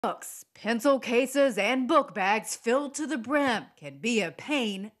Books, pencil cases, and book bags filled to the brim can be a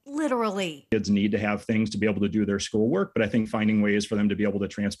pain, literally. Kids need to have things to be able to do their schoolwork, but I think finding ways for them to be able to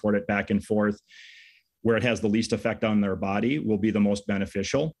transport it back and forth where it has the least effect on their body will be the most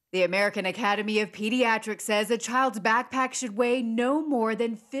beneficial. The American Academy of Pediatrics says a child's backpack should weigh no more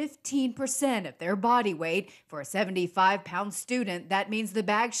than 15% of their body weight. For a 75-pound student, that means the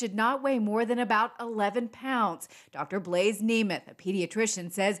bag should not weigh more than about 11 pounds. Dr. Blaise Nemeth, a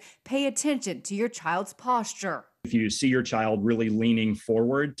pediatrician, says pay attention to your child's posture. If you see your child really leaning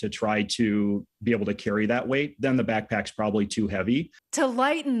forward to try to be able to carry that weight, then the backpack's probably too heavy. To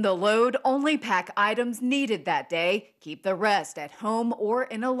lighten the load, only pack items needed that day. Keep the rest at home or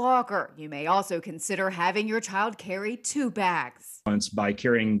in a locker. You may also consider having your child carry 2 bags. By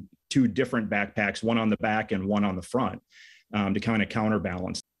carrying 2 different backpacks, one on the back and one on the front, to kind of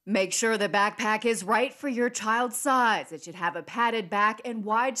counterbalance. Make sure the backpack is right for your child's size. It should have a padded back and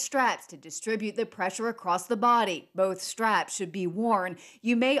wide straps to distribute the pressure across the body. Both straps should be worn.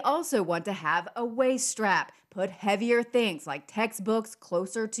 You may also want to have a waist strap. Put heavier things like textbooks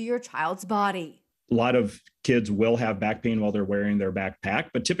closer to your child's body. A lot of kids will have back pain while they're wearing their backpack,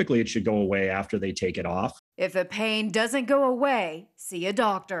 but typically it should go away after they take it off. If the pain doesn't go away, see a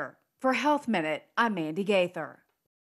doctor. For Health Minute, I'm Mandy Gaither.